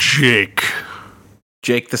Jake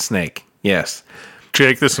the Snake. Yes.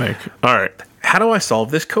 Jake the Snake. All right. How do I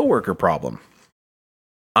solve this coworker problem?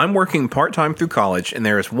 I'm working part-time through college, and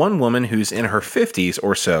there is one woman who's in her 50s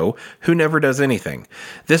or so who never does anything.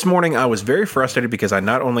 This morning, I was very frustrated because I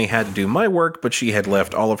not only had to do my work, but she had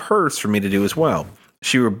left all of hers for me to do as well.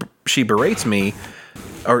 She berates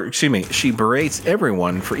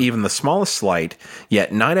everyone for even the smallest slight,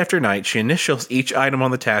 yet night after night, she initials each item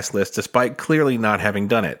on the task list despite clearly not having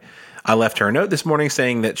done it. I left her a note this morning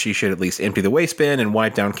saying that she should at least empty the waste bin and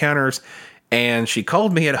wipe down counters, and she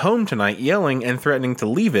called me at home tonight yelling and threatening to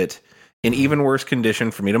leave it in even worse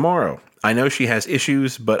condition for me tomorrow. I know she has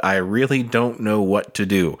issues, but I really don't know what to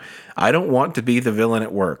do. I don't want to be the villain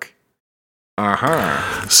at work.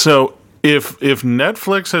 So, if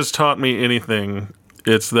Netflix has taught me anything,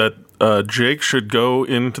 it's that Jake should go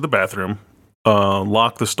into the bathroom,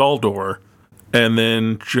 lock the stall door, and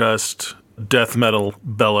then just death metal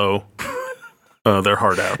bellow their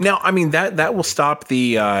heart out. Now, I mean, that will stop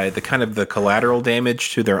the kind of the collateral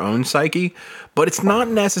damage to their own psyche, but it's not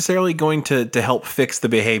necessarily going to help fix the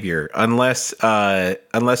behavior unless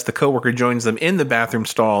the coworker joins them in the bathroom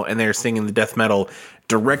stall and they're singing the death metal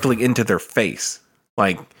directly into their face,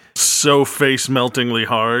 like so face meltingly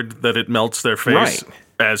hard that it melts their face. Right.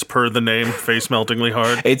 As per the name, face meltingly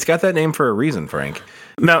hard. It's got that name for a reason, Frank.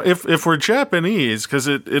 Now, if we're Japanese, because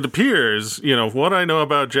it appears, what I know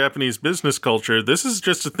about Japanese business culture, this is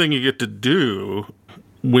just a thing you get to do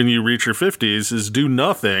when you reach your 50s, is do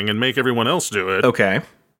nothing and make everyone else do it. Okay.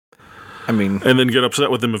 I mean... And then get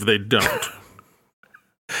upset with them if they don't.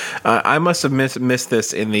 I must have missed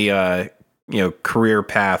this in the, career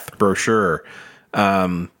path brochure.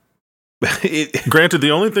 Granted,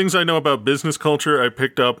 the only things I know about business culture I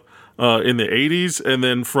picked up in the 80s and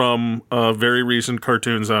then from very recent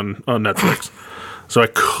cartoons on Netflix. So I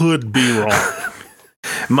could be wrong.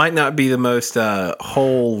 Might not be the most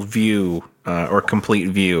whole view or complete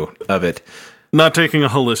view of it. Not taking a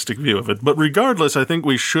holistic view of it. But regardless, I think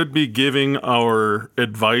we should be giving our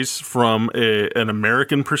advice from an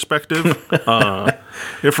American perspective.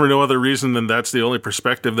 If for no other reason than that's the only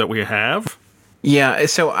perspective that we have. Yeah,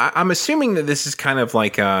 so I'm assuming that this is kind of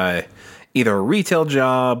like either a retail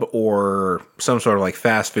job or some sort of like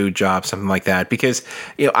fast food job, something like that. Because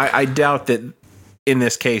I doubt that in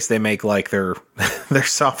this case they make like their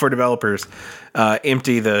software developers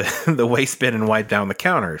empty the waste bin and wipe down the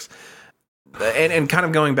counters. And kind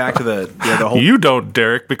of going back to the whole... You don't,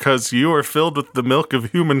 Derek, because you are filled with the milk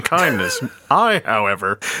of human kindness. I,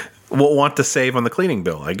 however... will want to save on the cleaning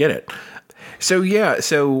bill. I get it. So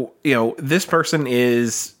this person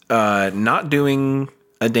is not doing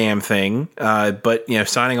a damn thing, but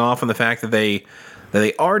signing off on the fact that they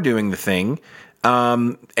are doing the thing,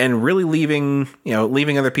 and really leaving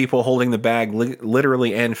other people holding the bag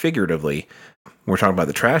literally and figuratively. We're talking about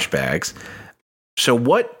the trash bags. So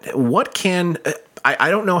what can I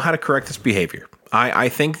don't know how to correct this behavior. I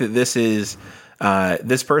think that this is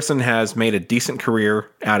this person has made a decent career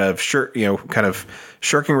out of kind of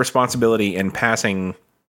shirking responsibility and passing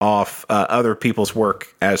off other people's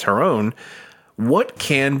work as her own. What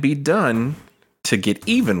can be done to get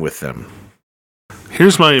even with them?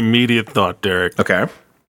 Here's my immediate thought, Derek. Okay.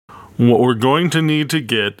 What we're going to need to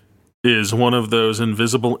get is one of those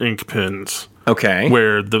invisible ink pens. Okay.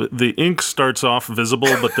 Where the ink starts off visible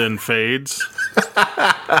but then fades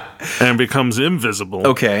and becomes invisible.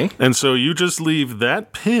 Okay. And so you just leave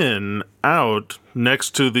that pin out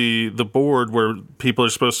next to the board where people are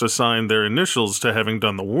supposed to sign their initials to having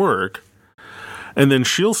done the work. And then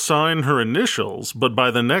she'll sign her initials, but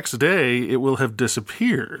by the next day, it will have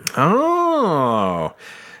disappeared. Oh.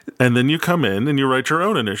 And then you come in and you write your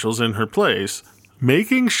own initials in her place,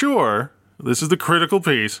 making sure, this is the critical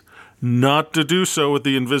piece, not to do so with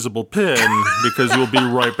the invisible pin, because you'll be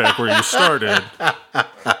right back where you started.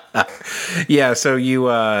 Yeah, so you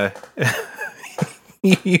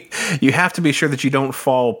you have to be sure that you don't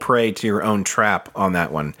fall prey to your own trap on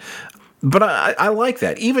that one. But I like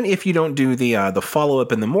that. Even if you don't do the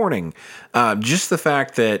follow-up in the morning, just the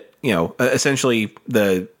fact that, essentially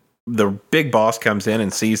the big boss comes in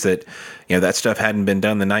and sees that, that stuff hadn't been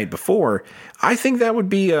done the night before, I think that would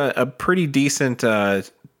be a pretty decent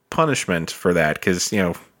punishment for that. Because,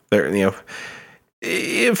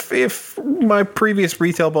 if my previous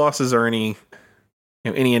retail bosses are any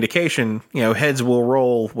indication, heads will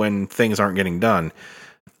roll when things aren't getting done.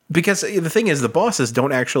 Because the thing is, the bosses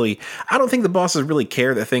don't actually... I don't think the bosses really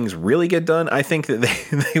care that things really get done. I think that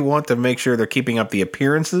they want to make sure they're keeping up the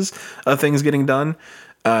appearances of things getting done.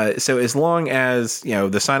 So as long as,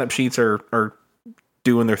 the sign-up sheets are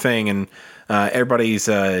doing their thing and everybody's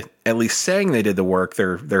at least saying they did the work,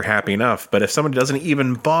 they're happy enough. But if someone doesn't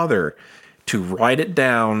even bother to write it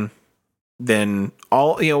down, then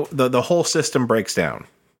all the whole system breaks down.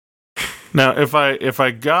 Now, if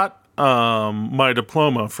I got my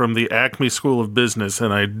diploma from the Acme School of Business,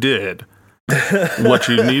 and I did, what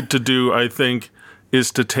you need to do, I think,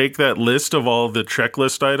 is to take that list of all the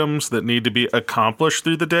checklist items that need to be accomplished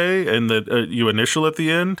through the day and that you initial at the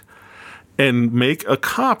end, and make a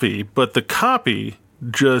copy, but the copy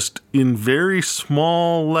just in very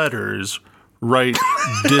small letters write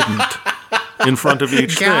 "didn't" in front of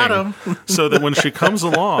each thing, so that when she comes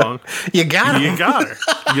along, you got her.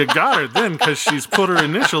 You got her then, because she's put her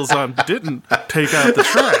initials on "didn't" take out the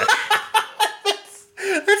trash.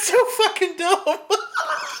 That's so fucking dumb.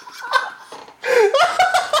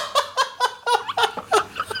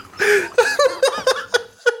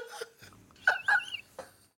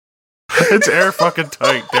 It's air fucking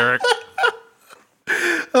tight, Derek.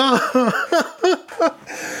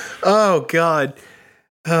 Oh God.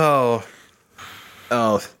 Oh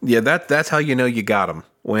yeah. That's how you know you got them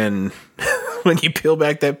when you peel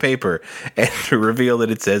back that paper and to reveal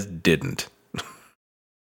that it says "didn't."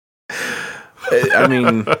 I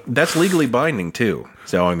mean, that's legally binding too.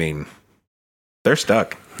 So I mean, they're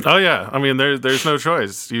stuck. Oh yeah. I mean, there's no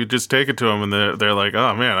choice. You just take it to them, and they're like,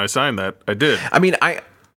 "Oh man, I signed that. I did." I mean, my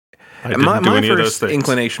first things.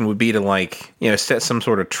 inclination would be to set some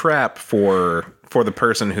sort of trap for the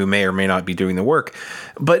person who may or may not be doing the work.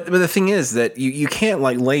 But the thing is that you can't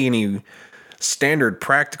lay any standard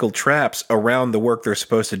practical traps around the work they're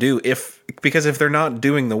supposed to do because if they're not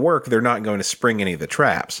doing the work, they're not going to spring any of the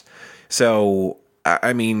traps. So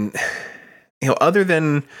I mean, other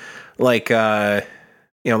than like you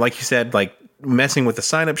said, like messing with the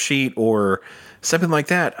sign-up sheet or something like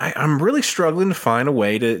that, I'm really struggling to find a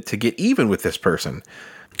way to get even with this person.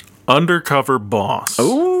 Undercover boss.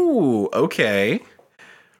 Oh, okay.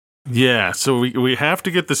 Yeah, so we have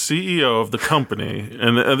to get the CEO of the company,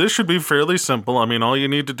 and this should be fairly simple. I mean, all you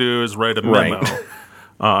need to do is write a memo. Right.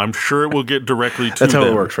 I'm sure it will get directly to That's them. how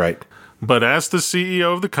it works, right? But ask the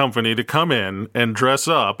CEO of the company to come in and dress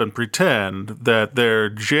up and pretend that they're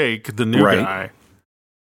Jake, the new guy.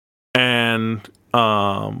 And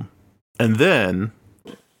then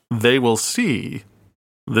they will see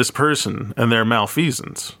this person and their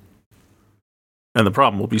malfeasance, and the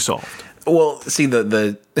problem will be solved. Well, see,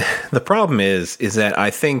 the problem is that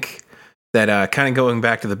I think that kind of going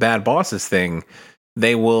back to the bad bosses thing,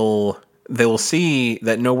 they will see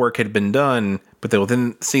that no work had been done, but they will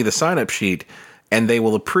then see the sign-up sheet, and they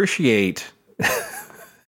will appreciate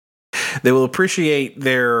They will appreciate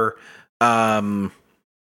their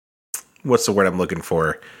what's the word I'm looking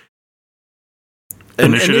for?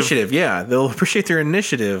 Initiative. Yeah, they'll appreciate their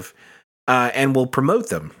initiative and will promote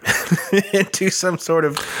them into some sort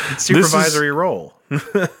of supervisory role.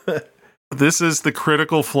 This is the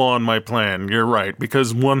critical flaw in my plan. You're right,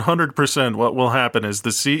 because 100% what will happen is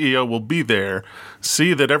the CEO will be there,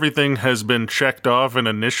 see that everything has been checked off and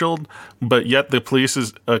initialed, but yet the police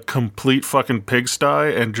is a complete fucking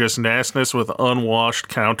pigsty and just nastiness with unwashed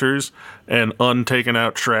counters and untaken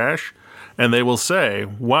out trash. And they will say,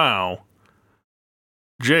 wow,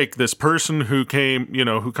 Jake, this person who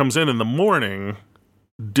comes in the morning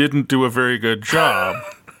didn't do a very good job.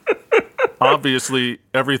 Obviously,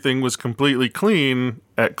 everything was completely clean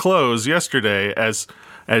at close yesterday, as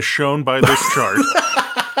shown by this chart.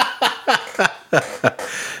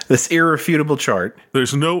 This irrefutable chart.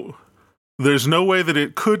 There's no way that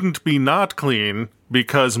it couldn't be not clean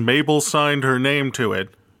because Mabel signed her name to it.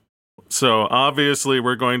 So obviously,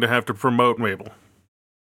 we're going to have to promote Mabel.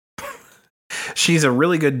 She's a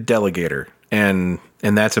really good delegator, and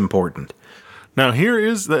that's important. Now, here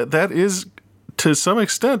is that is. To some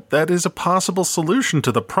extent, that is a possible solution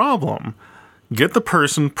to the problem. Get the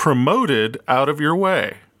person promoted out of your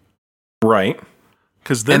way. Right.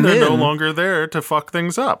 Because then they're no longer there to fuck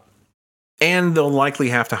things up. And they'll likely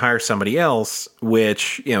have to hire somebody else,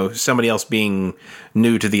 which, somebody else being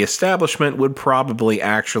new to the establishment would probably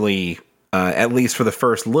actually, at least for the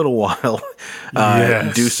first little while,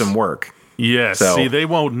 do some work. Yes. So, see, they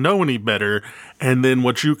won't know any better. And then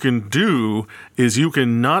what you can do is you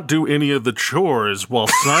can not do any of the chores while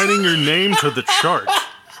signing your name to the chart.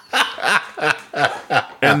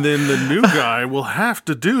 And then the new guy will have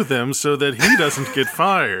to do them so that he doesn't get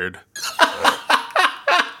fired.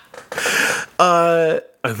 I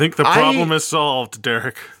think the problem is solved,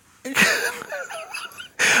 Derek.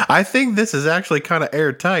 I think this is actually kind of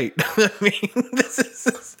airtight. I mean, this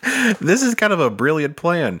is kind of a brilliant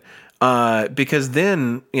plan. Because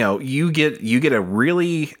then, you get a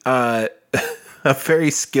really, a very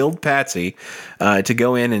skilled patsy, to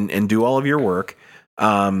go in and do all of your work.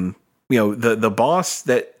 The boss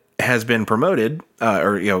that has been promoted,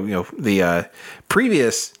 the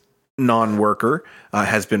previous non-worker,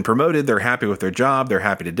 has been promoted. They're happy with their job. They're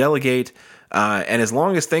happy to delegate. And as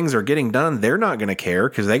long as things are getting done, they're not going to care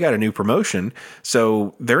because they got a new promotion.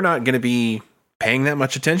 So they're not going to be paying that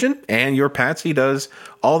much attention, and your patsy does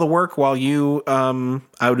all the work while you,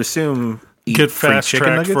 I would assume, get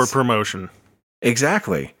fast-tracked for promotion.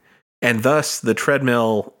 Exactly. And thus, the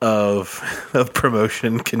treadmill of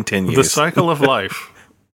promotion continues. The cycle of life.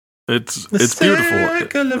 It's beautiful.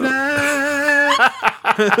 Cycle of life.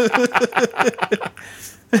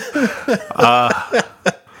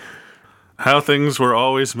 How things were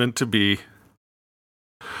always meant to be.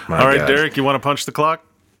 All right, Derek, you want to punch the clock?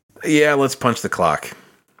 Yeah, let's punch the clock.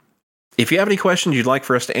 If you have any questions you'd like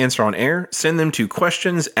for us to answer on air, send them to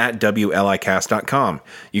questions@WLIcast.com.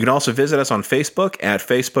 You can also visit us on Facebook at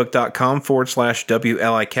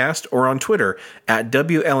facebook.com/WLIcast or on Twitter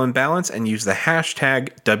 @WLImbalance and use the hashtag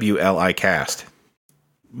WLIcast.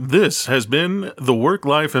 This has been the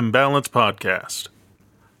Work-Life Imbalance Podcast.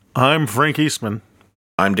 I'm Frank Eastman.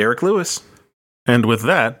 I'm Derek Lewis. And with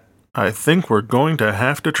that, I think we're going to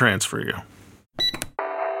have to transfer you.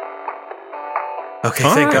 Okay,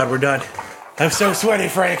 thank God we're done. I'm so sweaty,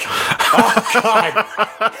 Frank. Oh, God.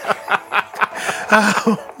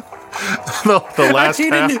 The last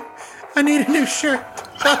half. I need a new shirt.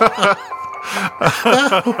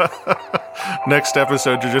 Next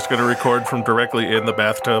episode, you're just going to record from directly in the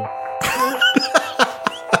bathtub.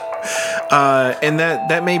 And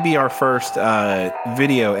that may be our first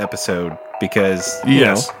video episode because,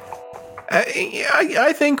 yes.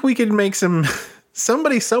 I think we could make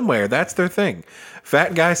somebody somewhere. That's their thing.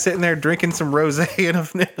 Fat guy sitting there drinking some rosé in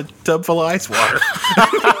a tub full of ice water.